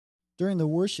during the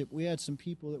worship, we had some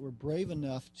people that were brave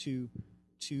enough to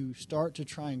start to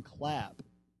try and clap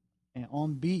and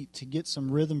on beat to get some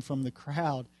rhythm from the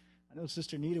crowd. I know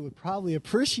Sister Nita would probably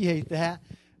appreciate that.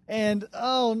 And,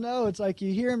 oh, no, it's like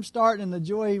you hear him starting and the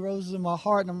joy roses in my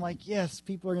heart. And I'm like, yes,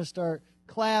 people are going to start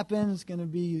clapping. It's going to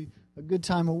be a good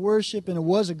time of worship. And it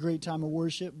was a great time of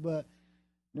worship, but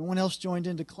no one else joined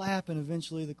in to clap, and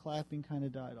eventually the clapping kind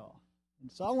of died off.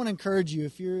 And so I want to encourage you,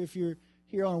 if you're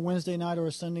here on a Wednesday night or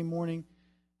a Sunday morning,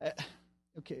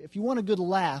 okay, if you want a good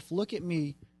laugh, look at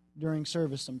me during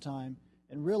service sometime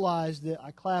and realize that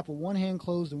I clap with one hand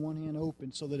closed and one hand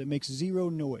open so that it makes zero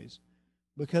noise,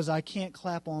 because I can't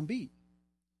clap on beat.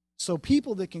 So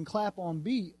people that can clap on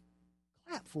beat,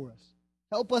 clap for us.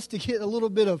 Help us to get a little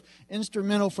bit of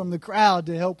instrumental from the crowd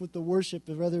to help with the worship,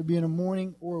 whether it be in a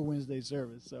morning or a Wednesday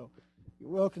service. So you're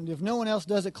welcome. If no one else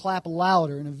does it, clap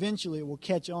louder, and eventually it will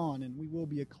catch on, and we will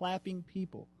be a clapping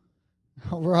people.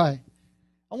 All right.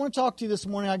 I want to talk to you this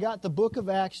morning. I got the book of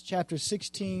Acts, chapter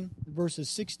 16, verses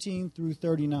 16 through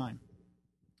 39.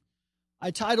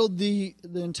 I titled the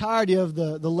entirety of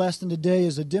the lesson today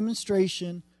as a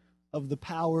demonstration of the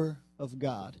power of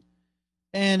God.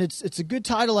 And it's a good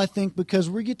title, I think, because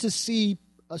we get to see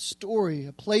a story,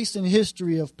 a place in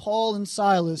history of Paul and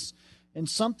Silas and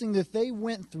something that they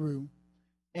went through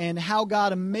and how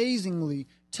God amazingly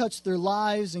touched their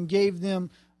lives and gave them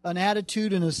an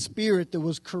attitude and a spirit that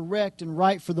was correct and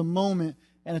right for the moment,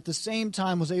 and at the same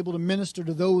time was able to minister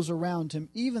to those around him,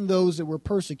 even those that were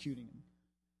persecuting him.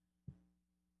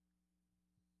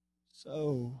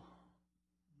 So,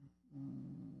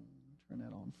 turn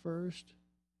that on first.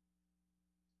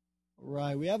 All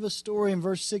right, we have a story in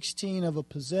verse 16 of a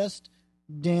possessed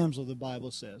damsel, the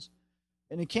Bible says.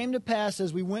 And it came to pass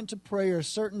as we went to prayer, a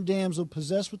certain damsel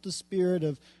possessed with the spirit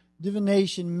of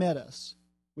divination met us,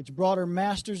 which brought her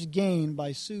master's gain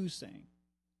by soothsaying.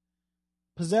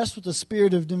 Possessed with the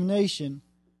spirit of divination,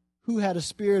 who had a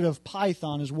spirit of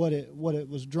Python is what it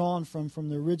was drawn from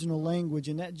the original language,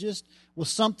 and that just was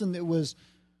something that was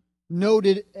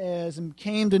noted as and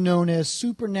came to known as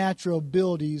supernatural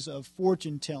abilities of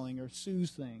fortune telling or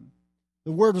soothsaying.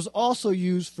 The word was also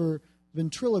used for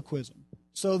ventriloquism.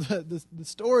 So the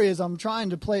story is, I'm trying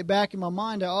to play it back in my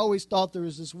mind. I always thought there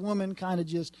was this woman kind of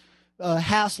just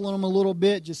hassling them a little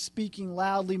bit, just speaking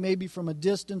loudly, maybe from a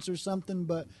distance or something.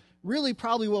 But really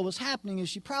probably what was happening is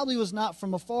she probably was not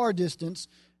from a far distance,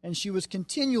 and she was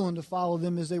continuing to follow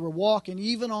them as they were walking,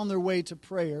 even on their way to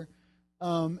prayer.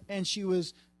 And she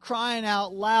was crying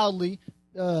out loudly,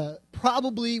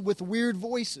 probably with weird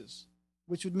voices,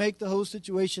 which would make the whole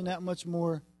situation that much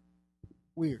more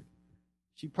weird.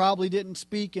 She probably didn't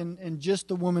speak in just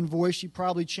the woman voice. She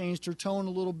probably changed her tone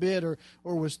a little bit or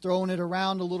was throwing it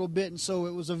around a little bit. And so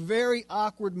it was a very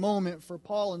awkward moment for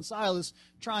Paul and Silas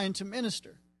trying to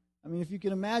minister. I mean, if you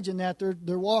can imagine that,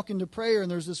 they're walking to prayer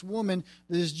and there's this woman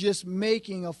that is just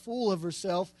making a fool of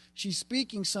herself. She's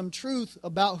speaking some truth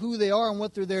about who they are and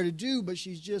what they're there to do, but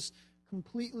she's just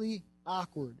completely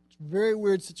awkward. It's a very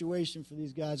weird situation for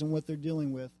these guys and what they're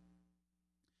dealing with.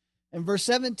 In verse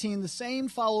 17, the same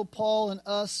followed Paul and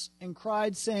us and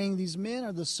cried, saying, These men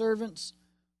are the servants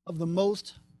of the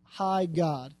Most High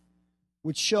God,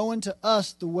 which show unto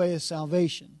us the way of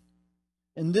salvation.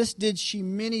 And this did she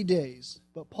many days.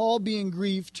 But Paul, being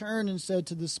grieved, turned and said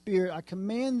to the Spirit, I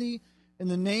command thee in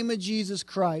the name of Jesus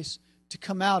Christ to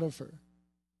come out of her.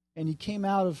 And he came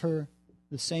out of her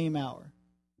the same hour.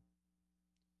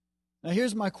 Now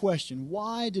here's my question.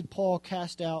 Why did Paul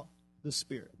cast out the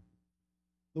spirit?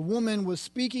 The woman was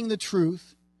speaking the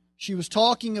truth. She was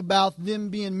talking about them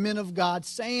being men of God,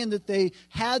 saying that they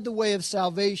had the way of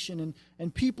salvation.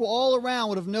 And people all around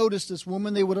would have noticed this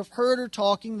woman. They would have heard her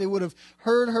talking. They would have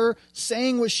heard her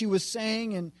saying what she was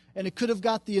saying. And it could have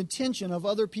got the attention of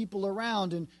other people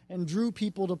around and drew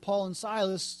people to Paul and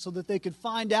Silas so that they could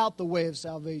find out the way of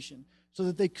salvation, so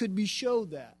that they could be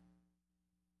showed that.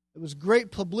 It was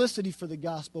great publicity for the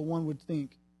gospel, one would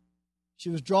think. She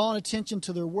was drawing attention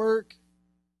to their work.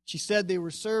 She said they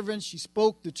were servants. She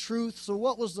spoke the truth. So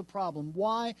what was the problem?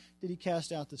 Why did he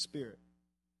cast out the spirit?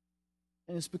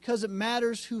 And it's because it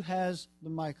matters who has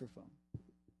the microphone.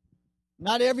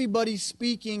 Not everybody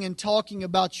speaking and talking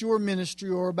about your ministry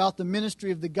or about the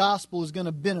ministry of the gospel is going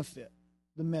to benefit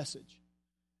the message.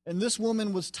 And this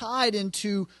woman was tied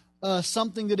into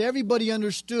something that everybody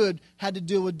understood had to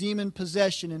do with demon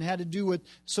possession and had to do with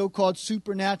so-called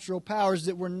supernatural powers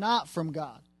that were not from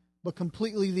God, but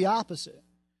completely the opposite.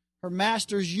 Her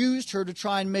masters used her to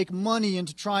try and make money and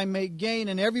to try and make gain,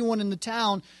 and everyone in the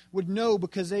town would know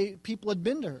because people had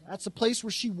been to her. That's the place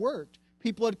where she worked.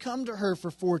 People had come to her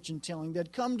for fortune telling. They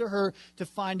had come to her to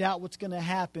find out what's going to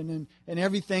happen and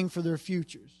everything for their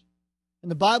futures. And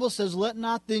the Bible says, let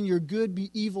not then your good be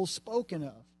evil spoken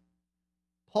of.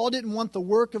 Paul didn't want the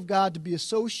work of God to be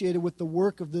associated with the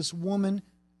work of this woman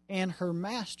and her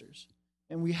masters.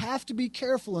 And we have to be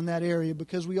careful in that area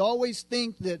because we always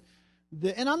think that,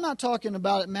 and I'm not talking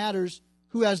about it matters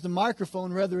who has the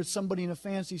microphone, whether it's somebody in a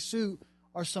fancy suit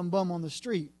or some bum on the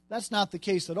street. That's not the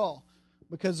case at all.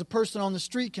 Because the person on the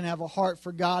street can have a heart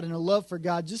for God and a love for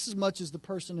God just as much as the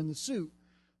person in the suit.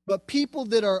 But people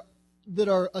that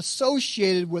are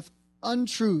associated with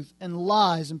untruth and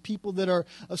lies, and people that are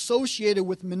associated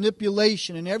with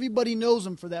manipulation, and everybody knows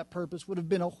them for that purpose, would have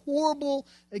been a horrible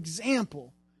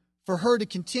example for her to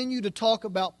continue to talk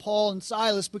about Paul and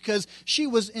Silas, because she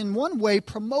was in one way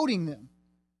promoting them.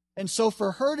 And so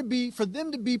for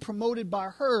them to be promoted by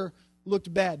her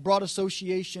looked bad, brought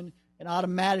association, and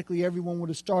automatically everyone would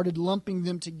have started lumping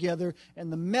them together,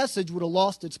 and the message would have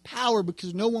lost its power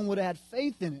because no one would have had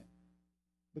faith in it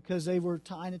because they were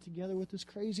tying it together with this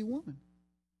crazy woman.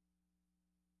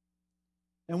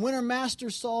 And when her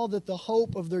masters saw that the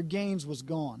hope of their gains was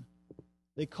gone,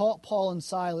 they caught Paul and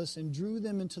Silas and drew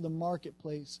them into the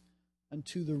marketplace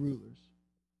unto the rulers.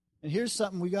 And here's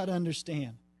something we got to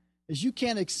understand, is you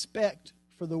can't expect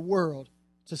for the world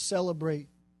to celebrate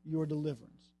your deliverance.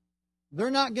 They're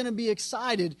not going to be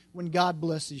excited when God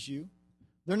blesses you.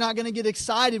 They're not going to get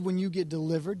excited when you get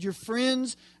delivered. Your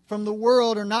friends from the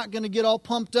world are not going to get all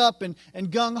pumped up and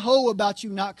gung-ho about you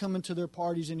not coming to their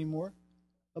parties anymore,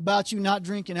 about you not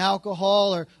drinking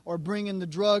alcohol or bringing the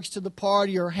drugs to the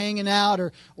party or hanging out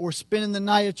or spending the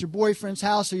night at your boyfriend's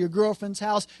house or your girlfriend's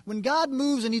house. When God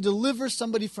moves and He delivers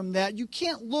somebody from that, you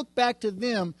can't look back to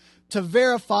them to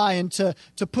verify and to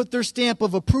put their stamp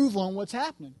of approval on what's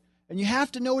happening. And you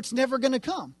have to know it's never going to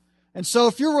come. And so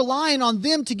if you're relying on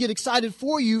them to get excited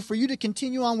for you to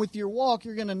continue on with your walk,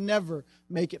 you're going to never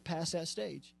make it past that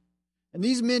stage. And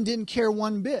these men didn't care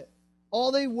one bit.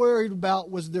 All they worried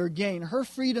about was their gain. Her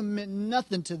freedom meant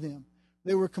nothing to them.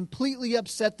 They were completely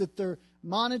upset that their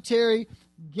monetary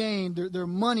gain, their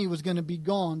money was going to be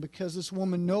gone because this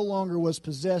woman no longer was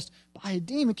possessed by a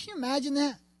demon. Can you imagine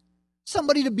that?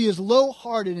 Somebody to be as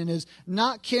low-hearted and as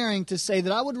not caring to say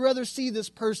that I would rather see this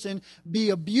person be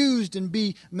abused and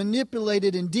be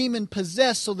manipulated and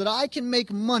demon-possessed so that I can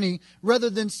make money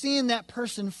rather than seeing that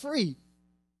person free.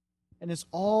 And it's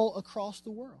all across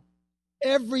the world.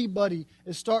 Everybody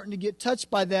is starting to get touched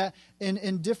by that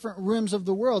in different rims of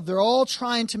the world. They're all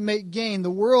trying to make gain. The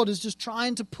world is just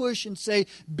trying to push and say,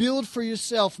 build for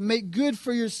yourself, make good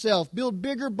for yourself, build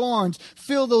bigger barns,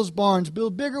 fill those barns,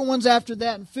 build bigger ones after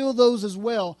that and fill those as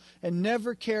well, and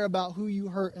never care about who you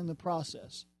hurt in the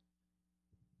process.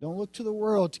 Don't look to the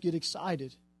world to get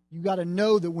excited. You got to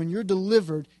know that when you're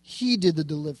delivered, He did the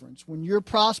deliverance. When you're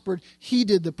prospered, He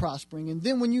did the prospering. And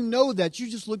then when you know that, you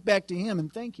just look back to Him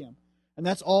and thank Him. And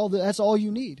that's all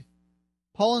you need.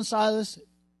 Paul and Silas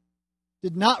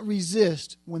did not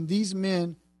resist when these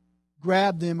men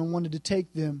grabbed them and wanted to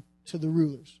take them to the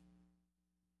rulers.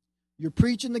 You're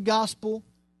preaching the gospel.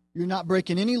 You're not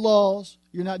breaking any laws.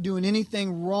 You're not doing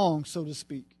anything wrong, so to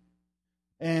speak.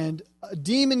 And a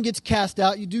demon gets cast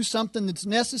out. You do something that's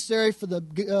necessary for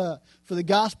the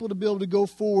gospel to be able to go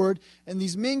forward. And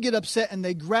these men get upset and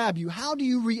they grab you. How do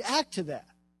you react to that?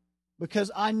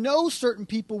 Because I know certain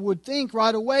people would think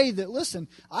right away that, listen,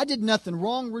 I did nothing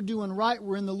wrong. We're doing right.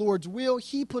 We're in the Lord's will.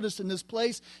 He put us in this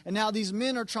place. And now these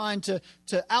men are trying to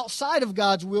outside of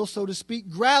God's will, so to speak,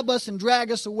 grab us and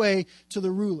drag us away to the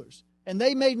rulers. And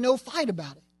they made no fight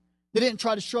about it. They didn't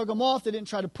try to shrug them off. They didn't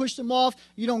try to push them off.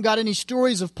 You don't got any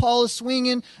stories of Paul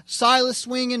swinging, Silas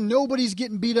swinging. Nobody's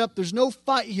getting beat up. There's no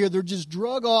fight here. They're just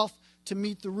drug off to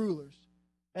meet the rulers.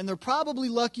 And they're probably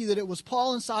lucky that it was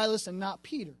Paul and Silas and not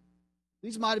Peter.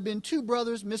 These might have been two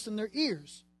brothers missing their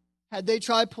ears had they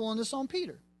tried pulling this on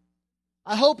Peter.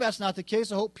 I hope that's not the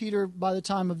case. I hope Peter, by the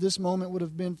time of this moment, would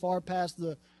have been far past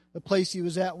the place he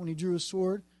was at when he drew his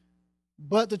sword.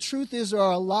 But the truth is there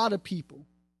are a lot of people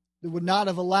that would not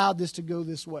have allowed this to go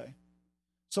this way.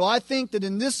 So I think that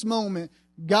in this moment,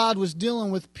 God was dealing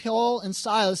with Paul and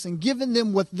Silas and giving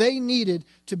them what they needed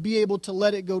to be able to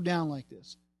let it go down like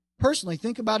this. Personally,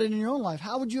 think about it in your own life.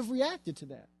 How would you have reacted to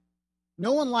that?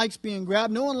 No one likes being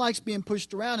grabbed. No one likes being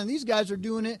pushed around. And these guys are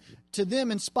doing it to them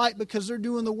in spite because they're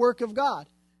doing the work of God.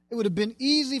 It would have been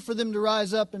easy for them to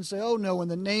rise up and say, oh no, in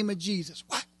the name of Jesus.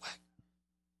 Whack, whack.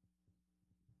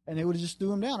 And they would have just threw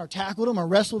them down or tackled them or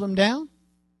wrestled them down.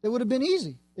 It would have been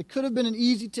easy. It could have been an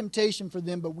easy temptation for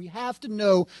them, but we have to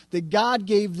know that God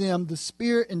gave them the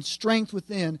spirit and strength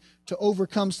within to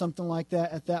overcome something like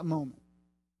that at that moment.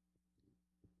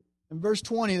 In verse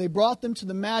 20, they brought them to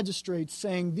the magistrates,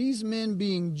 saying, "These men,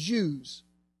 being Jews,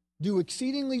 do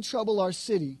exceedingly trouble our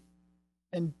city,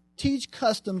 and teach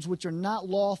customs which are not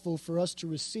lawful for us to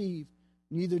receive,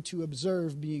 neither to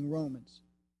observe, being Romans."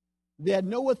 They had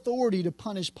no authority to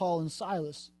punish Paul and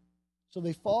Silas, so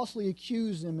they falsely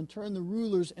accused them and turned the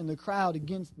rulers and the crowd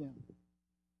against them.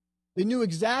 They knew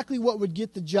exactly what would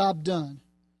get the job done.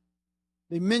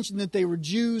 They mentioned that they were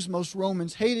Jews. Most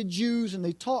Romans hated Jews, and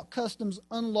they taught customs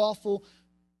unlawful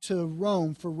to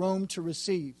Rome, for Rome to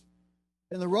receive.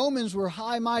 And the Romans were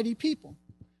high, mighty people.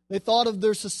 They thought of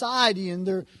their society and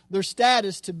their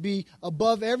status to be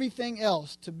above everything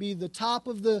else, to be the top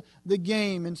of the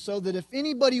game. And so that if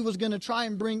anybody was going to try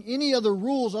and bring any other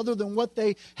rules other than what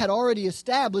they had already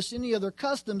established, any other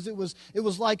customs, it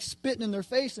was like spitting in their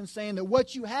face and saying that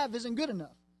what you have isn't good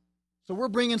enough. So we're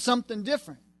bringing something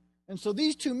different. And so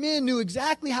these two men knew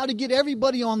exactly how to get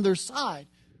everybody on their side.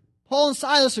 Paul and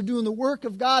Silas are doing the work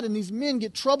of God, and these men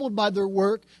get troubled by their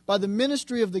work, by the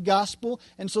ministry of the gospel,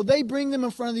 and so they bring them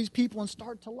in front of these people and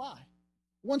start to lie.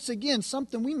 Once again,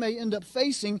 something we may end up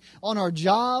facing on our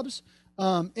jobs,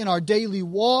 in our daily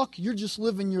walk. You're just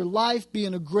living your life,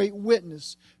 being a great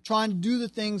witness, trying to do the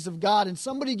things of God, and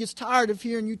somebody gets tired of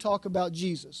hearing you talk about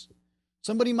Jesus.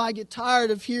 Somebody might get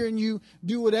tired of hearing you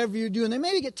do whatever you're doing. They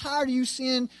maybe get tired of you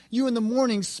seeing you in the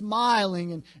morning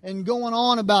smiling and going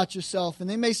on about yourself. And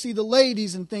they may see the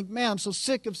ladies and think, man, I'm so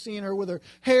sick of seeing her with her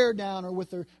hair down or with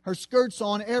her skirts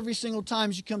on every single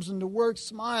time she comes into work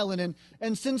smiling.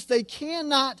 And since they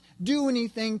cannot do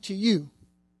anything to you,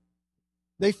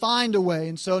 they find a way.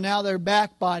 And so now they're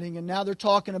backbiting, and now they're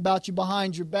talking about you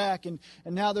behind your back, and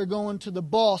now they're going to the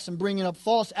boss and bringing up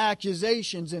false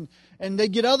accusations, and they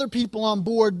get other people on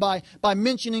board by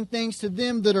mentioning things to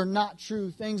them that are not true,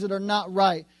 things that are not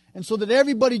right. And so that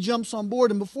everybody jumps on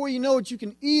board, and before you know it, you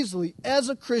can easily, as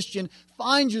a Christian,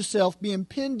 find yourself being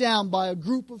pinned down by a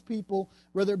group of people,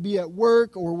 whether it be at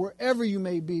work or wherever you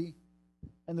may be,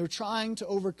 and they're trying to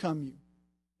overcome you.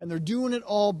 And they're doing it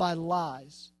all by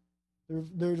lies.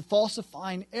 They're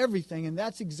falsifying everything, and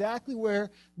that's exactly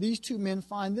where these two men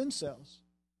find themselves.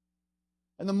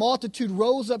 And the multitude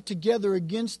rose up together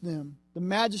against them. The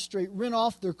magistrate rent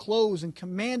off their clothes and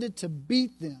commanded to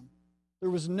beat them. There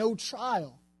was no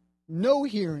trial, no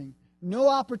hearing, no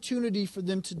opportunity for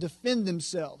them to defend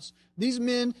themselves. These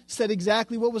men said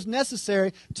exactly what was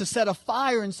necessary to set a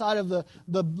fire inside of the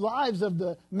lives of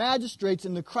the magistrates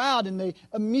and the crowd, and they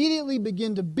immediately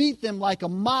begin to beat them like a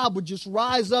mob would just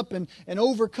rise up and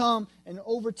overcome and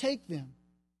overtake them.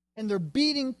 And they're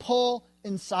beating Paul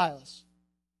and Silas.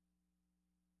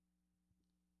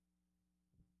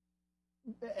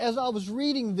 As I was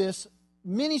reading this,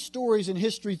 many stories in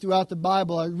history throughout the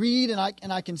Bible I read, and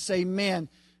I can say, man,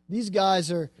 these guys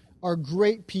are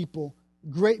great people,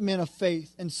 great men of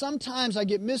faith. And sometimes I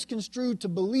get misconstrued to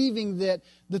believing that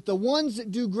the ones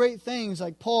that do great things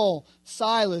like Paul,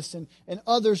 Silas, and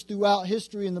others throughout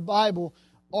history in the Bible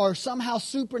are somehow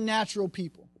supernatural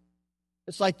people.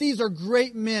 It's like these are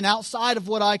great men outside of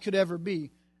what I could ever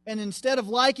be. And instead of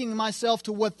likening myself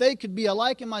to what they could be, I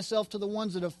liken myself to the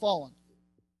ones that have fallen,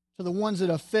 to the ones that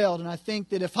have failed. And I think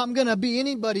that if I'm going to be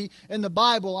anybody in the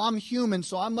Bible, I'm human,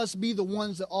 so I must be the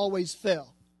ones that always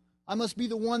fail. I must be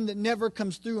the one that never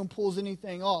comes through and pulls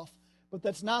anything off. But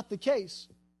that's not the case.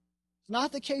 It's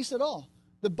not the case at all.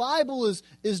 The Bible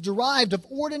is derived of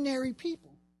ordinary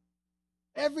people.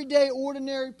 Everyday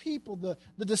ordinary people.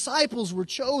 The disciples were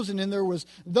chosen, and there was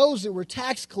those that were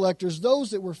tax collectors,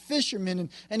 those that were fishermen,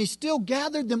 and He still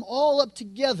gathered them all up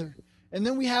together. And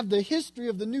then we have the history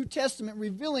of the New Testament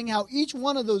revealing how each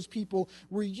one of those people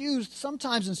were used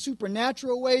sometimes in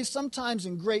supernatural ways, sometimes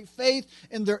in great faith,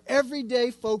 and they're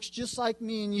everyday folks just like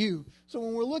me and you. So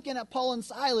when we're looking at Paul and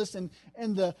Silas and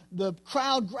the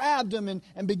crowd grabbed them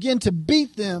and began to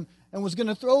beat them and was going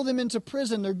to throw them into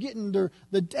prison, they're getting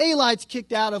the daylights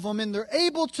kicked out of them, and they're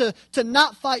able to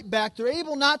not fight back. They're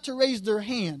able not to raise their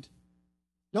hand.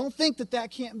 Don't think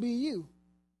that can't be you.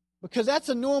 Because that's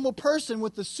a normal person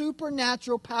with the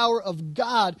supernatural power of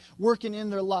God working in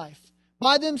their life.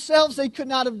 By themselves, they could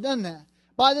not have done that.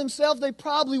 By themselves, they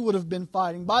probably would have been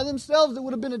fighting. By themselves, it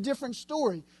would have been a different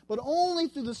story. But only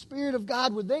through the Spirit of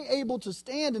God were they able to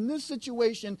stand in this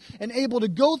situation and able to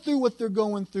go through what they're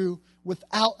going through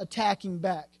without attacking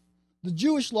back. The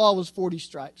Jewish law was 40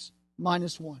 stripes,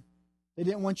 minus one. They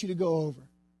didn't want you to go over.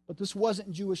 But this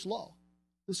wasn't Jewish law.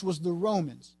 This was the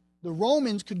Romans. The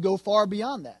Romans could go far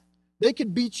beyond that. They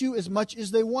could beat you as much as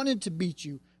they wanted to beat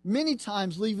you, many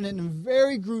times leaving it in a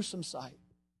very gruesome sight,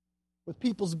 with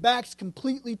people's backs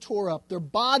completely tore up, their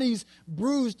bodies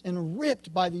bruised and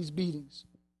ripped by these beatings.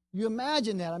 You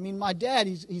imagine that. I mean, my dad,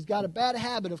 he's got a bad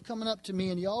habit of coming up to me,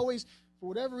 and he always, for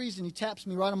whatever reason, he taps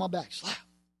me right on my back. Slap.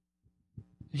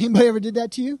 Anybody ever did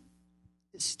that to you?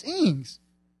 It stings.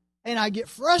 And I get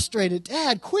frustrated.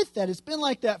 Dad, quit that. It's been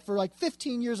like that for like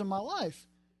 15 years of my life.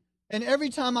 And every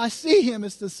time I see him,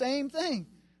 it's the same thing.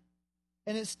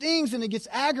 And it stings and it gets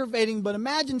aggravating, but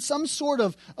imagine some sort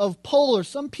of pole or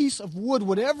some piece of wood,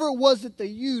 whatever it was that they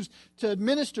used to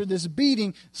administer this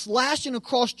beating, slashing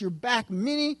across your back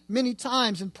many, many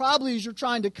times. And probably as you're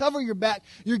trying to cover your back,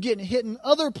 you're getting hit in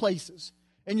other places.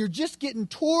 And you're just getting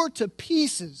torn to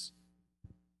pieces.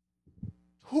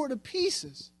 Torn to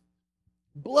pieces.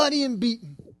 Bloody and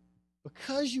beaten.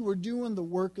 Because you were doing the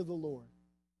work of the Lord.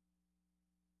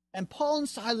 And Paul and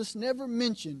Silas never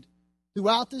mentioned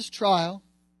throughout this trial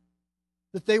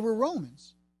that they were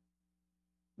Romans.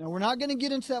 Now, we're not going to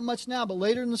get into that much now, but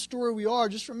later in the story we are.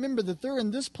 Just remember that they're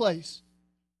in this place.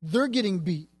 They're getting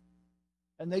beat.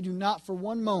 And they do not for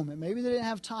one moment. Maybe they didn't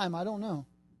have time. I don't know.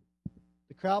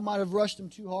 The crowd might have rushed them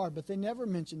too hard, but they never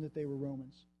mentioned that they were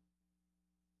Romans.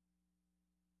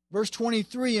 Verse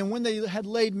 23, and when they had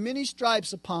laid many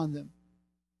stripes upon them,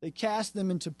 they cast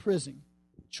them into prison,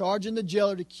 charging the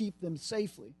jailer to keep them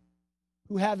safely,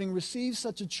 who having received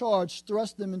such a charge,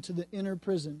 thrust them into the inner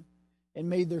prison and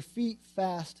made their feet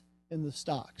fast in the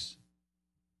stocks.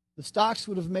 The stocks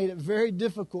would have made it very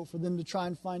difficult for them to try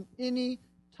and find any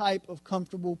type of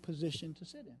comfortable position to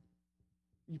sit in.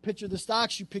 You picture the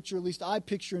stocks, you picture, at least I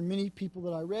picture, and many people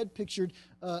that I read pictured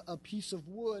a piece of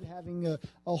wood having a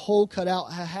hole cut out,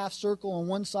 a half circle on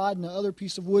one side, and the other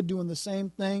piece of wood doing the same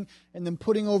thing, and then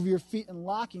putting over your feet and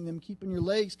locking them, keeping your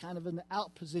legs kind of in the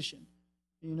out position.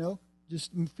 You know,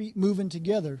 just feet moving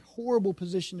together. Horrible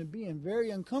position to be in. Very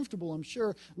uncomfortable, I'm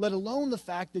sure, let alone the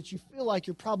fact that you feel like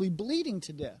you're probably bleeding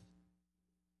to death.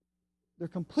 They're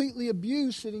completely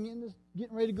abused, sitting in this,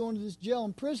 getting ready to go into this jail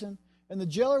and prison. And the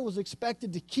jailer was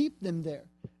expected to keep them there.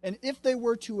 And if they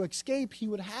were to escape, he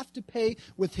would have to pay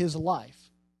with his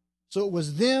life. So it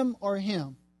was them or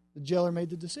him. The jailer made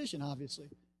the decision, obviously.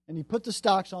 And he put the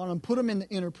stocks on them, put them in the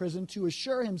inner prison to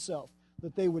assure himself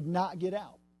that they would not get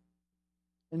out.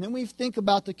 And then we think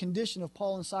about the condition of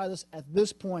Paul and Silas at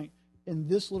this point in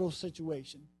this little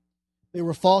situation. They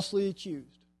were falsely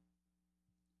accused,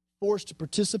 forced to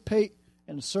participate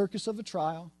in a circus of a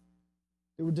trial.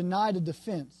 They were denied a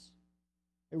defense.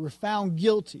 They were found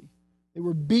guilty. They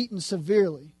were beaten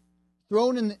severely,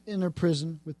 thrown in the inner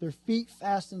prison with their feet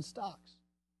fast in stocks.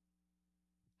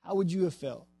 How would you have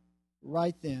felt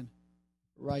right then,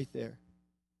 right there?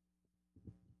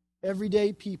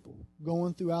 Everyday people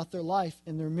going throughout their life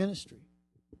in their ministry,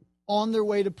 on their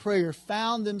way to prayer,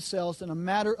 found themselves in a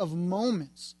matter of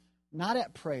moments, not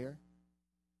at prayer,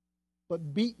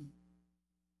 but beaten.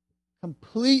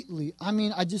 Completely. I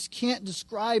mean, I just can't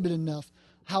describe it enough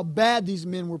how bad these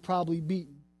men were probably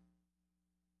beaten.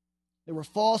 They were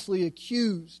falsely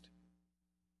accused.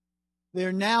 They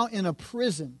are now in a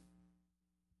prison.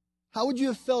 How would you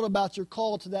have felt about your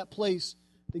call to that place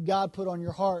that God put on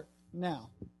your heart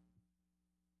now?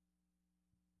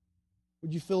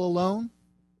 Would you feel alone?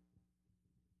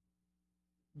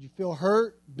 Would you feel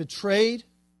hurt, betrayed?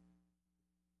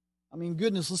 I mean,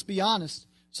 goodness, let's be honest.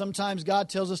 Sometimes God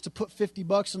tells us to put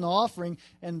 $50 in the offering,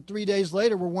 and 3 days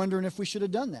later we're wondering if we should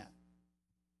have done that.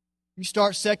 You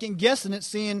start second guessing it,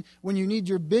 seeing when you need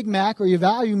your Big Mac or your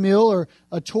value meal or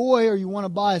a toy or you want to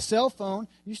buy a cell phone,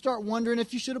 you start wondering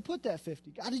if you should have put that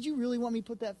 $50. God, did you really want me to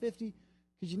put that $50?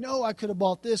 Because you know I could have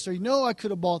bought this or you know I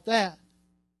could have bought that.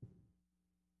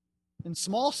 In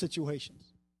small situations.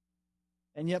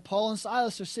 And yet Paul and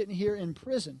Silas are sitting here in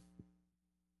prison,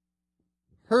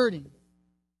 hurting.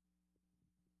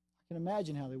 I can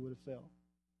imagine how they would have felt.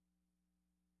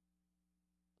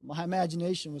 My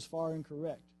imagination was far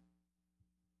incorrect.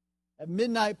 At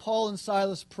midnight, Paul and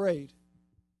Silas prayed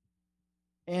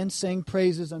and sang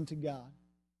praises unto God,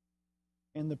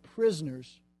 and the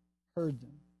prisoners heard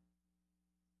them.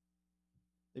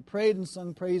 They prayed and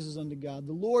sung praises unto God.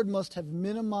 The Lord must have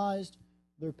minimized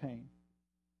their pain.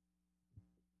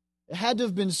 It had to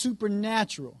have been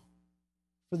supernatural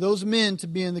for those men to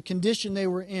be in the condition they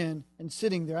were in and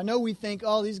sitting there. I know we think,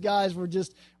 oh, these guys were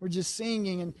just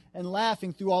singing and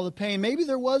laughing through all the pain. Maybe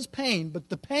there was pain, but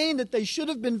the pain that they should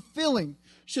have been feeling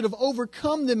should have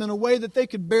overcome them in a way that they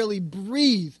could barely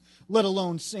breathe, let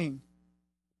alone sing.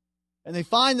 And they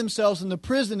find themselves in the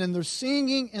prison and they're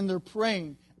singing and they're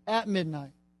praying at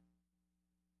midnight.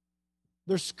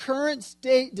 Their current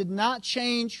state did not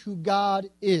change who God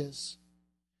is.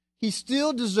 He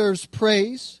still deserves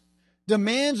praise,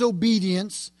 demands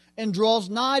obedience, and draws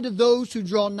nigh to those who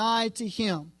draw nigh to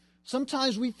Him.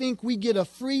 Sometimes we think we get a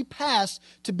free pass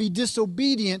to be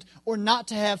disobedient or not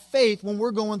to have faith when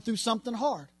we're going through something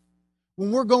hard,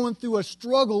 when we're going through a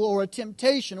struggle or a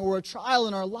temptation or a trial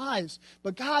in our lives.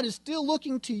 But God is still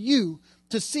looking to you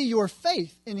to see your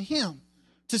faith in Him,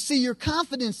 to see your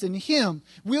confidence in Him.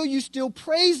 Will you still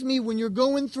praise me when you're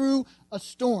going through a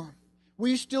storm? Will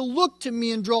you still look to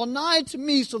me and draw nigh to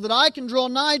me so that I can draw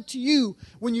nigh to you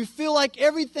when you feel like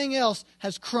everything else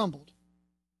has crumbled?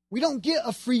 We don't get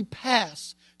a free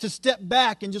pass to step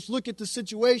back and just look at the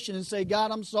situation and say, God,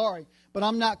 I'm sorry, but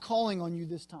I'm not calling on you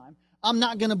this time. I'm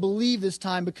not going to believe this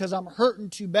time because I'm hurting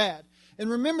too bad. And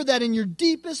remember that in your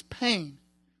deepest pain,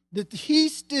 that He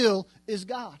still is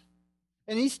God.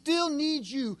 And He still needs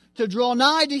you to draw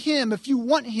nigh to Him if you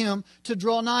want Him to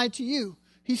draw nigh to you.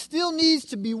 He still needs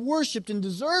to be worshiped and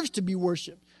deserves to be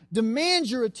worshiped. Demands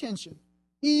your attention.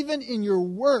 Even in your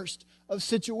worst of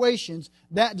situations,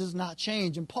 that does not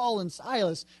change. And Paul and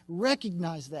Silas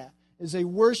recognized that as they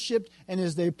worshiped and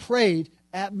as they prayed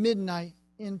at midnight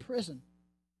in prison.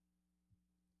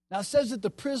 Now it says that the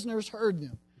prisoners heard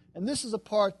them. And this is a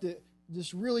part that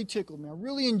just really tickled me. I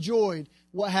really enjoyed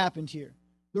what happened here.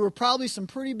 There were probably some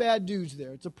pretty bad dudes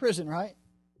there. It's a prison, right?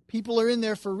 People are in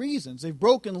there for reasons. They've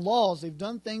broken laws. They've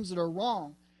done things that are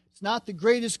wrong. It's not the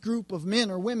greatest group of men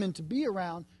or women to be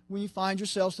around when you find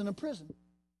yourselves in a prison.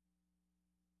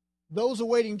 Those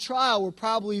awaiting trial were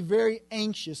probably very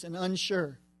anxious and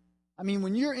unsure. I mean,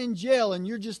 when you're in jail and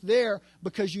you're just there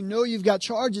because you know you've got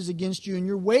charges against you and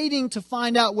you're waiting to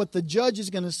find out what the judge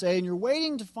is going to say and you're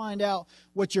waiting to find out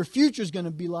what your future is going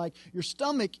to be like, your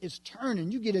stomach is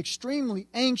turning. You get extremely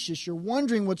anxious. You're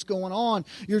wondering what's going on.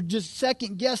 You're just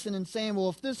second guessing and saying, well,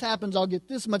 if this happens, I'll get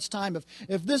this much time.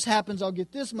 If this happens, I'll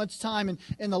get this much time.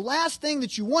 And the last thing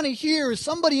that you want to hear is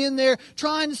somebody in there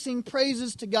trying to sing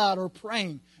praises to God or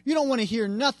praying. You don't want to hear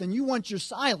nothing. You want your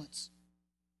silence.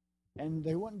 And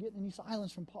they weren't getting any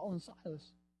silence from Paul and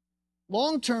Silas.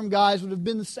 Long-term guys would have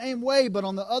been the same way, but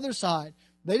on the other side,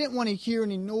 they didn't want to hear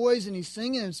any noise, any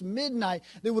singing. It's midnight.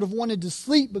 They would have wanted to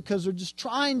sleep because they're just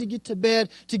trying to get to bed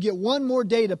to get one more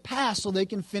day to pass so they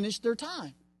can finish their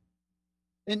time.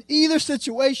 In either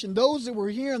situation, those that were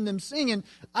hearing them singing,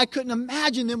 I couldn't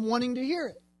imagine them wanting to hear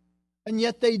it. And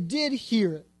yet they did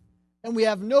hear it. And we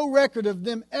have no record of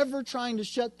them ever trying to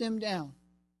shut them down,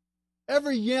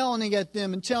 ever yelling at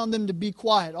them and telling them to be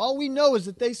quiet. All we know is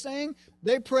that they sang,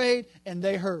 they prayed, and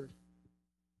they heard.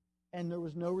 And there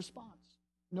was no response.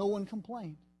 No one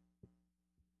complained.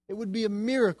 It would be a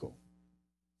miracle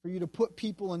for you to put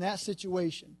people in that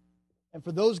situation and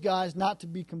for those guys not to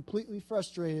be completely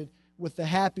frustrated with the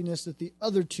happiness that the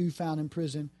other two found in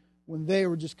prison when they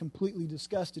were just completely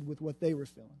disgusted with what they were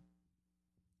feeling.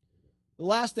 The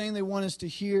last thing they want us to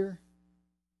hear,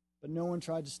 but no one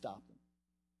tried to stop them.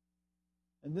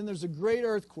 And then there's a great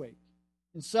earthquake.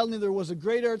 And suddenly there was a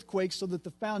great earthquake so that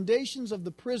the foundations of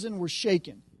the prison were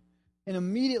shaken. And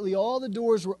immediately all the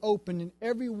doors were opened and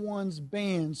everyone's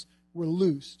bands were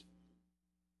loosed.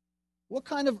 What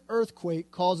kind of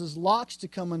earthquake causes locks to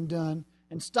come undone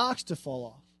and stocks to fall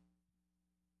off?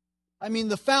 I mean,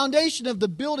 the foundation of the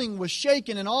building was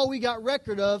shaken and all we got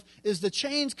record of is the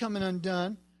chains coming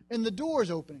undone and the doors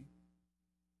opening.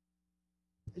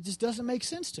 It just doesn't make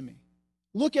sense to me.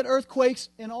 Look at earthquakes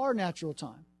in our natural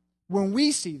time when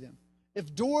we see them. If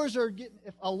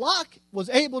a lock was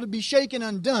able to be shaken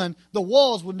undone, the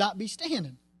walls would not be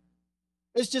standing.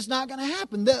 It's just not going to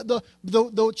happen.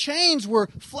 The chains were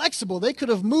flexible. They could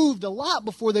have moved a lot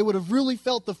before they would have really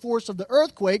felt the force of the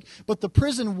earthquake. But the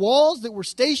prison walls that were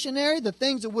stationary, the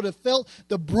things that would have felt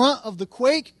the brunt of the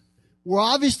quake, were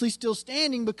obviously still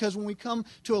standing because when we come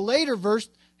to a later verse,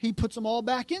 he puts them all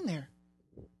back in there.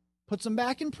 Puts them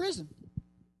back in prison.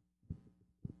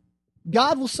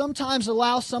 God will sometimes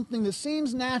allow something that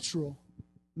seems natural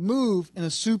move in a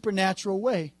supernatural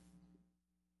way.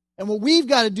 And what we've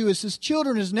got to do as His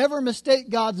children is never mistake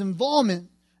God's involvement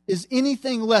as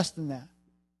anything less than that.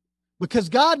 Because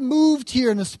God moved here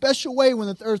in a special way when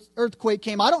the earthquake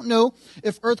came. I don't know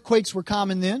if earthquakes were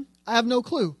common then. I have no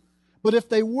clue. But if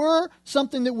they were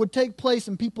something that would take place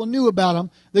and people knew about them,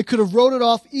 they could have wrote it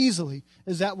off easily.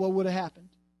 Is that what would have happened?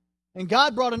 And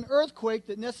God brought an earthquake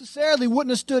that necessarily wouldn't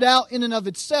have stood out in and of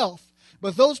itself.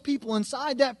 But those people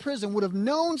inside that prison would have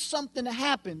known something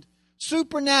happened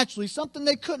supernaturally, something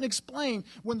they couldn't explain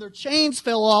when their chains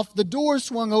fell off, the doors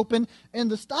swung open, and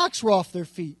the stocks were off their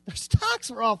feet. Their stocks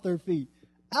were off their feet.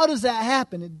 How does that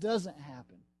happen? It doesn't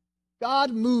happen.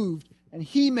 God moved, and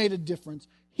He made a difference.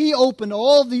 He opened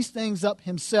all these things up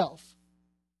Himself.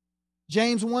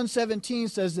 James 1:17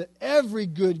 says that every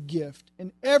good gift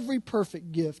and every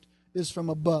perfect gift is from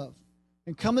above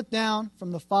and cometh down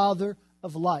from the Father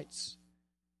of lights.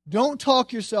 Don't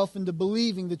talk yourself into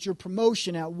believing that your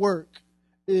promotion at work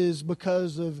is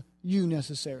because of you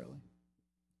necessarily.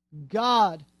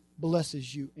 God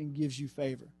blesses you and gives you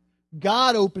favor.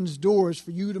 God opens doors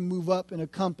for you to move up in a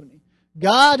company.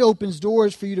 God opens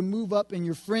doors for you to move up in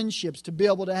your friendships, to be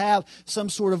able to have some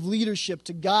sort of leadership,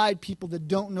 to guide people that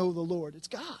don't know the Lord. It's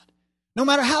God. No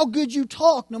matter how good you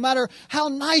talk, no matter how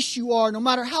nice you are, no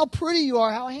matter how pretty you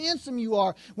are, how handsome you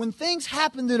are, when things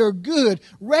happen that are good,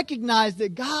 recognize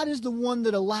that God is the one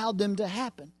that allowed them to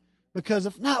happen. Because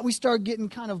if not, we start getting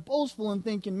kind of boastful and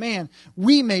thinking, man,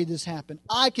 we made this happen.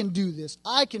 I can do this.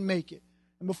 I can make it.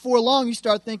 And before long, you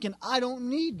start thinking, I don't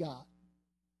need God.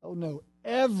 Oh no,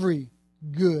 every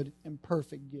good and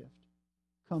perfect gift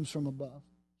comes from above.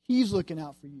 He's looking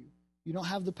out for you. You don't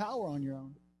have the power on your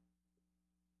own.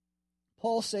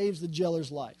 Paul saves the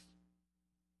jailer's life.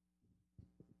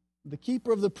 The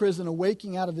keeper of the prison,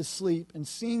 awaking out of his sleep and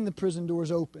seeing the prison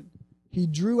doors open, he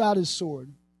drew out his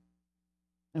sword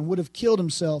and would have killed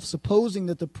himself, supposing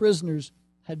that the prisoners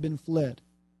had been fled.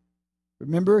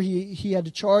 Remember, he had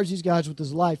to charge these guys with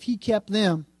his life. He kept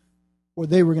them, or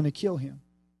they were going to kill him.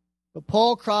 But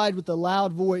Paul cried with a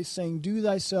loud voice, saying, "Do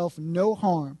thyself no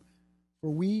harm,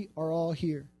 for we are all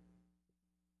here."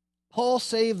 Paul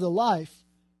saved the life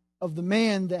of the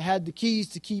man that had the keys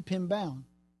to keep him bound,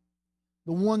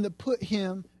 the one that put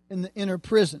him in the inner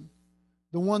prison,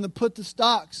 the one that put the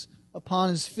stocks upon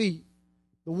his feet,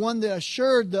 the one that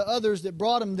assured the others that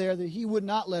brought him there that he would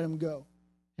not let him go.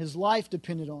 His life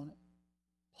depended on it.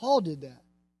 Paul did that.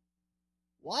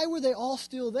 Why were they all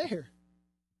still there?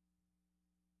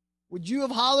 Would you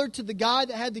have hollered to the guy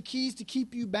that had the keys to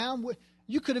keep you bound?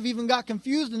 You could have even got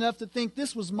confused enough to think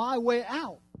this was my way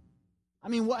out. I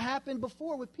mean, what happened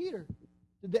before with Peter?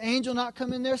 Did the angel not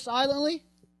come in there silently?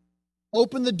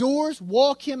 Open the doors?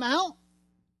 Walk him out?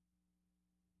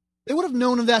 They would have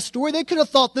known of that story. They could have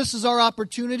thought this is our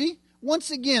opportunity. Once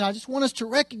again, I just want us to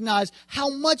recognize how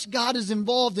much God is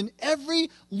involved in every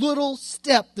little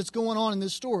step that's going on in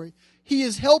this story. He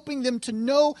is helping them to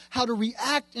know how to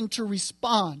react and to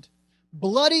respond.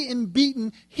 Bloody and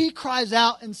beaten, he cries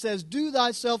out and says, "Do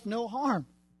thyself no harm."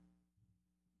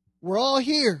 We're all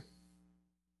here.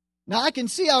 Now, I can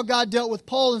see how God dealt with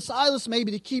Paul and Silas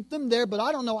maybe to keep them there, but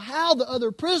I don't know how the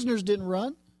other prisoners didn't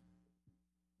run.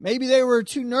 Maybe they were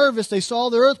too nervous. They saw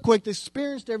the earthquake, they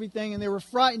experienced everything, and they were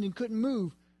frightened and couldn't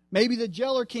move. Maybe the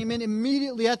jailer came in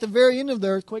immediately at the very end of the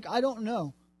earthquake. I don't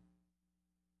know.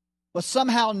 But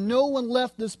somehow no one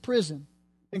left this prison,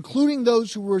 including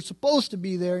those who were supposed to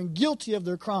be there and guilty of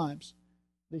their crimes.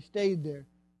 They stayed there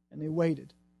and they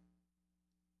waited.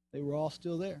 They were all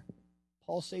still there.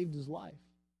 Paul saved his life.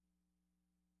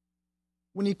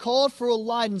 When he called for a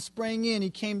light and sprang in, he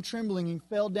came trembling and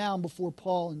fell down before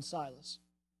Paul and Silas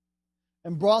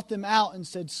and brought them out and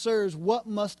said, "Sirs, what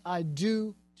must I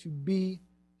do to be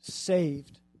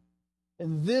saved?"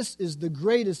 And this is the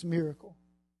greatest miracle,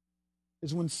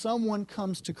 is when someone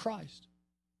comes to Christ.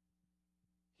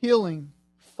 Healing,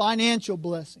 financial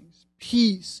blessings,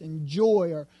 peace, and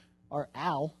joy are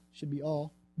all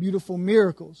beautiful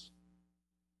miracles.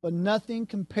 But nothing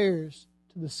compares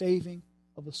to the saving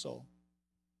of a soul.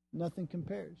 Nothing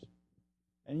compares.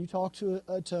 And you talk to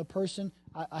a person,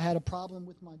 I had a problem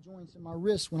with my joints and my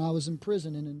wrists when I was in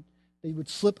prison, and they would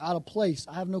slip out of place.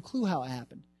 I have no clue how it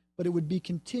happened, but it would be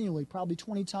continually, probably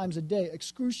 20 times a day,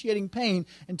 excruciating pain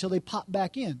until they popped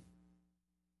back in.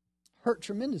 Hurt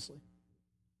tremendously.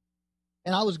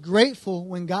 And I was grateful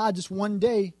when God just one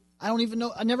day, I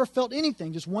never felt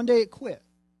anything. Just one day it quit.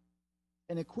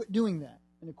 And it quit doing that.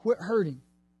 And it quit hurting.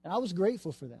 And I was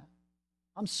grateful for that.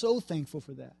 I'm so thankful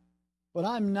for that. But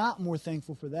I'm not more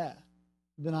thankful for that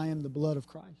than I am the blood of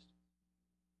Christ.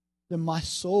 Than my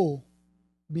soul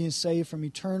being saved from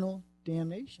eternal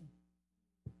damnation.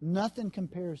 Nothing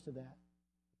compares to that.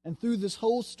 And through this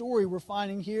whole story, we're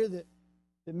finding here that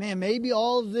man, maybe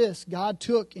all of this God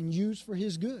took and used for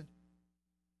His good.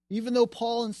 Even though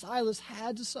Paul and Silas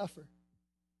had to suffer,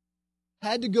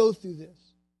 had to go through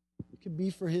this, it could be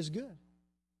for His good.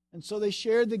 And so they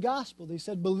shared the gospel. They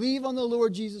said, "Believe on the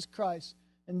Lord Jesus Christ,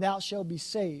 and thou shalt be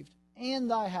saved, and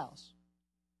thy house."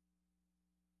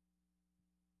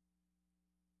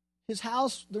 His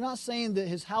house, they're not saying that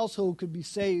his household could be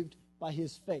saved by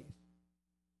his faith.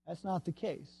 That's not the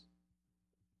case.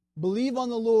 Believe on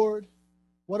the Lord.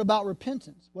 What about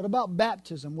repentance? What about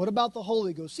baptism? What about the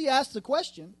Holy Ghost? He asked the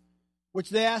question, which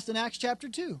they asked in Acts chapter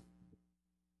 2.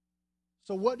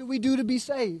 So what do we do to be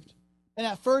saved? And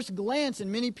at first glance,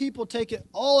 and many people take it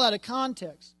all out of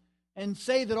context and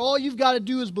say that all you've got to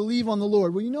do is believe on the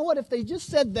Lord. Well, you know what? If they just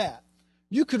said that,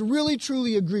 you could really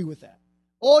truly agree with that.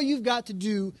 All you've got to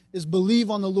do is believe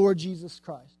on the Lord Jesus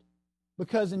Christ.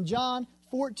 Because in John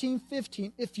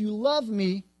 14:15, if you love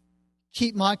me,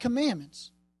 keep my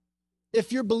commandments.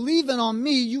 If you're believing on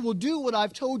me, you will do what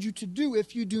I've told you to do.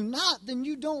 If you do not, then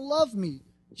you don't love me,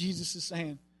 Jesus is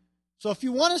saying. So if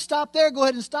you want to stop there, go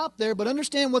ahead and stop there, but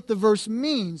understand what the verse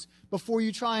means before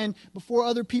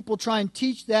other people try and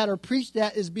teach that or preach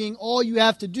that as being all you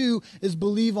have to do is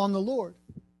believe on the Lord.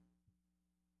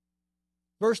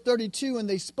 Verse 32, and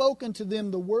they spoke unto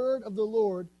them the word of the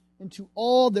Lord and to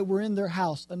all that were in their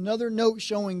house. Another note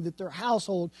showing that their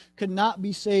household could not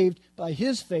be saved by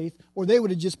his faith, or they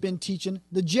would have just been teaching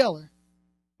the jailer.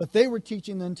 But they were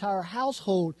teaching the entire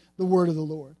household the word of the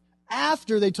Lord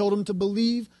after they told them to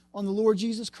believe on the Lord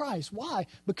Jesus Christ. Why?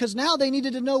 Because now they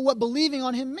needed to know what believing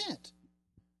on him meant.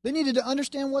 They needed to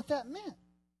understand what that meant.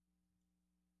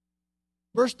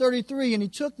 Verse 33, and he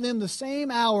took them the same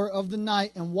hour of the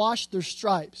night and washed their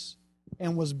stripes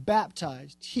and was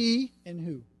baptized. He and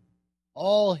who?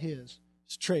 All his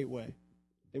straightway.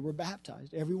 They were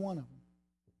baptized, every one of them.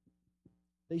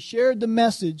 They shared the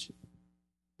message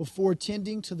before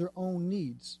tending to their own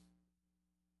needs.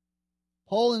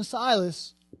 Paul and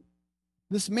Silas,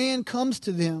 this man comes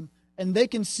to them and they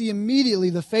can see immediately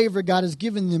the favor God has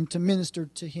given them to minister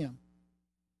to him.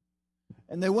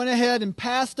 And they went ahead and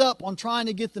passed up on trying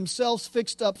to get themselves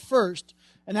fixed up first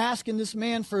and asking this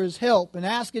man for his help and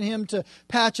asking him to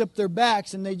patch up their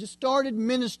backs. And they just started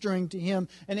ministering to him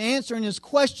and answering his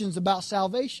questions about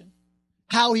salvation,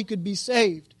 how he could be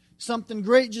saved. Something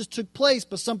great just took place,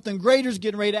 but something greater is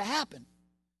getting ready to happen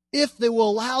if they will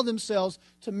allow themselves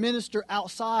to minister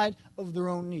outside of their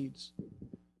own needs.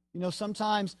 You know,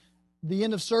 sometimes the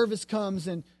end of service comes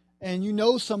and you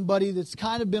know somebody that's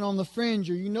kind of been on the fringe,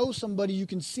 or you know somebody, you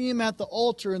can see them at the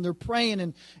altar and they're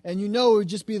praying, and you know it would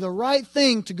just be the right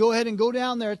thing to go ahead and go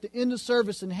down there at the end of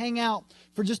service and hang out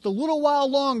for just a little while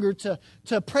longer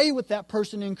to pray with that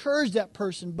person, encourage that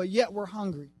person, but yet we're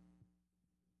hungry.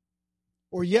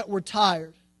 Or yet we're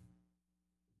tired.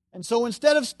 And so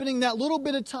instead of spending that little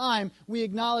bit of time, we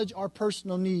acknowledge our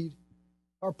personal need,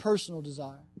 our personal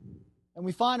desire. And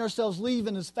we find ourselves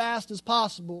leaving as fast as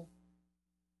possible,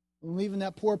 and leaving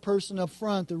that poor person up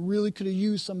front that really could have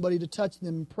used somebody to touch them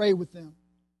and pray with them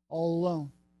all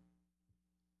alone.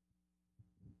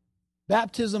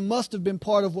 Baptism must have been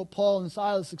part of what Paul and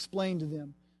Silas explained to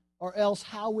them, or else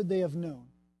how would they have known?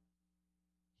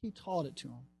 He taught it to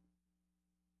them.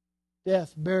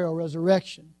 Death, burial,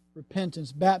 resurrection,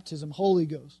 repentance, baptism, Holy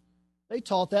Ghost. They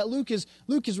taught that. Luke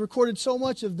has recorded so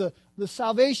much of the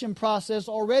salvation process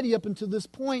already up until this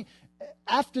point.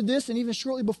 After this, and even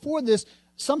shortly before this,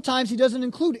 sometimes he doesn't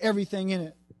include everything in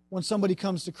it when somebody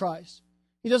comes to Christ.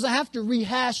 He doesn't have to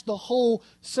rehash the whole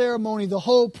ceremony, the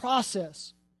whole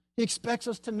process. He expects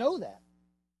us to know that.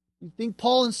 You think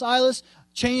Paul and Silas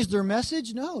changed their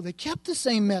message? No, they kept the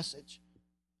same message.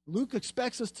 Luke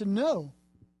expects us to know.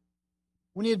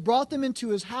 When he had brought them into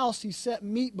his house, he set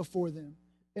meat before them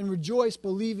and rejoiced,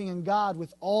 believing in God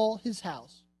with all his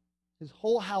house. His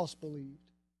whole house believed.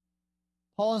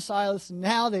 Paul and Silas,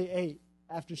 now they ate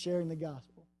after sharing the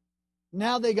gospel.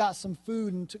 Now they got some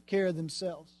food and took care of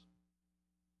themselves.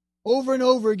 Over and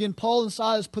over again, Paul and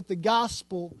Silas put the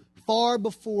gospel far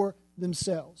before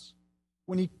themselves.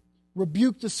 When he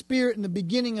rebuked the spirit in the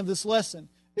beginning of this lesson,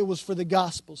 it was for the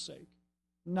gospel's sake,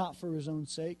 not for his own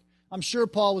sake. I'm sure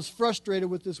Paul was frustrated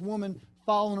with this woman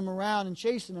following him around and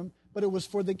chasing him, but it was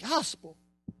for the gospel.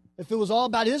 If it was all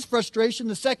about his frustration,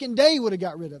 the second day he would have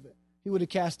got rid of it. He would have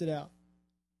cast it out.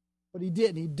 But he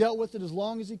didn't. He dealt with it as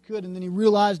long as he could, and then he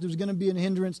realized there was going to be a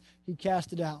hindrance. He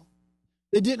cast it out.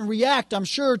 They didn't react, I'm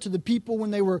sure, to the people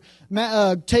when they were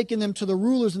taking them to the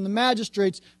rulers and the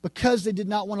magistrates because they did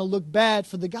not want to look bad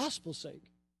for the gospel's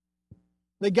sake.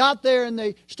 They got there and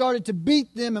they started to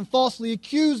beat them and falsely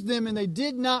accuse them, and they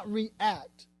did not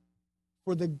react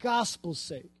for the gospel's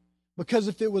sake. Because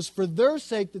if it was for their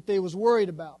sake that they was worried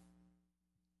about,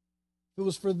 if it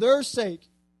was for their sake,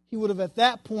 he would have at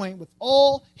that point, with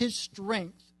all his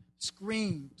strength,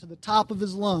 screamed to the top of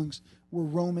his lungs, "We're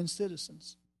Roman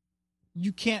citizens.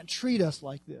 You can't treat us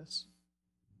like this."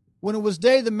 When it was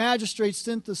day, the magistrates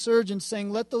sent the surgeon,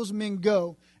 saying, "Let those men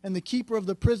go." And the keeper of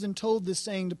the prison told this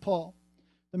saying to Paul,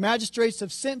 "The magistrates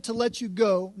have sent to let you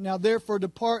go. Now therefore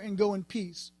depart and go in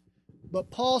peace." But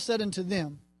Paul said unto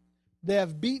them, "They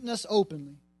have beaten us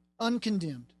openly,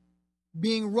 uncondemned,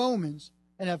 being Romans,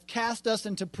 and have cast us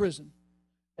into prison.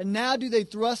 And now do they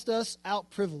thrust us out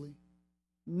privily?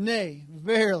 Nay,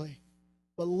 verily,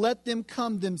 but let them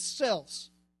come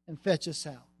themselves and fetch us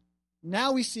out."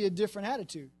 Now we see a different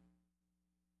attitude.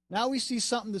 Now we see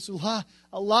something that's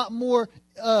a lot more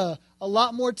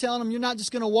telling them, you're not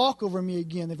just going to walk over me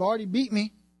again. They've already beat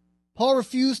me. Paul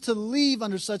refused to leave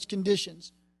under such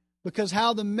conditions because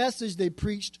how the message they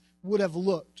preached would have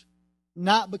looked,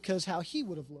 not because how he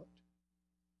would have looked.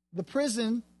 The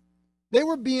prison, they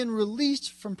were being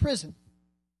released from prison.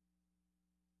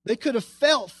 They could have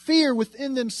felt fear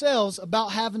within themselves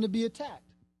about having to be attacked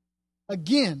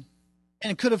again,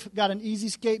 and could have got an easy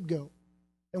scapegoat.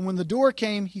 And when the door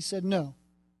came, he said, no,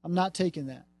 I'm not taking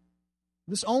that.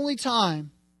 This only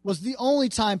time was the only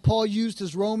time Paul used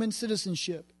his Roman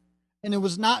citizenship, and it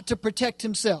was not to protect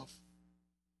himself.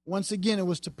 Once again, it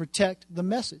was to protect the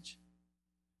message.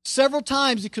 Several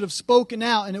times he could have spoken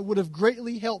out, and it would have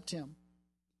greatly helped him.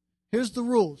 Here's the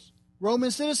rules.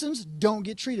 Roman citizens don't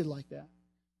get treated like that.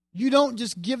 You don't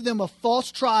just give them a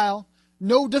false trial,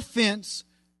 no defense,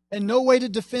 and no way to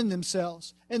defend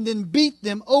themselves, and then beat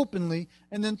them openly,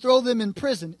 and then throw them in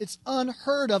prison. It's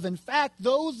unheard of. In fact,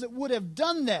 those that would have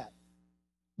done that,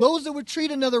 those that would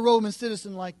treat another Roman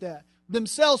citizen like that,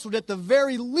 themselves would at the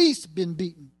very least been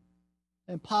beaten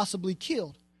and possibly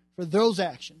killed for those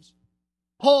actions.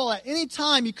 Paul, at any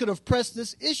time, he could have pressed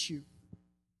this issue,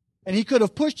 and he could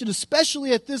have pushed it,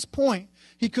 especially at this point.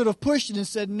 He could have pushed it and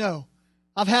said, no,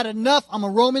 I've had enough. I'm a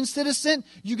Roman citizen.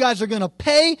 You guys are going to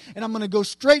pay, and I'm going to go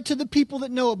straight to the people that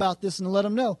know about this and let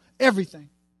them know everything.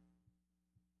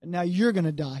 And now you're going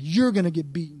to die. You're going to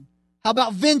get beaten. How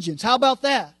about vengeance? How about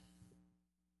that?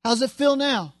 How's it feel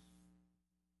now?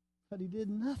 But he did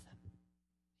nothing.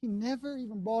 He never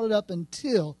even brought it up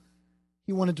until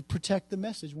he wanted to protect the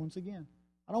message once again.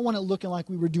 I don't want it looking like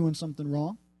we were doing something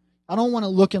wrong. I don't want it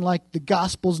looking like the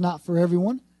gospel's not for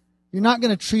everyone. You're not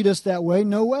going to treat us that way.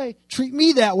 No way. Treat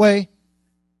me that way,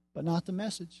 but not the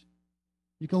message.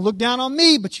 You can look down on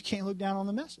me, but you can't look down on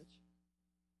the message.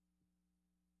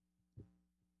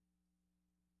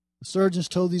 The surgeons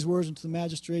told these words to the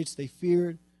magistrates. They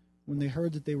feared when they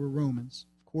heard that they were Romans.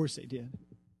 Of course they did.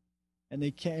 And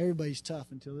they came, everybody's tough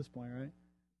until this point, right?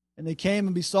 And they came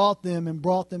and besought them and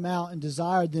brought them out and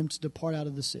desired them to depart out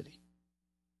of the city.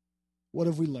 What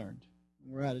have we learned?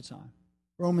 We're out of time.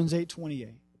 Romans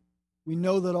 8:28. We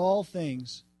know that all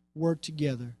things work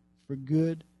together for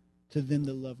good to them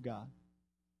that love God,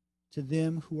 to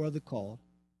them who are the called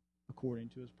according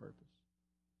to his purpose.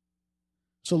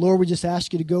 So, Lord, we just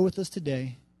ask you to go with us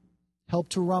today. Help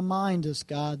to remind us,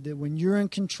 God, that when you're in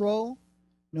control,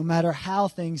 no matter how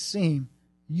things seem,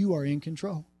 you are in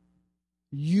control.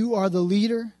 You are the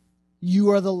leader.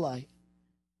 You are the light.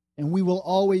 And we will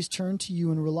always turn to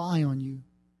you and rely on you,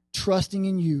 trusting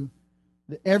in you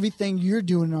that everything you're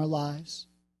doing in our lives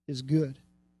is good.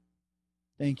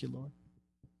 Thank you, Lord.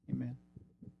 Amen.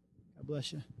 God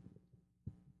bless you.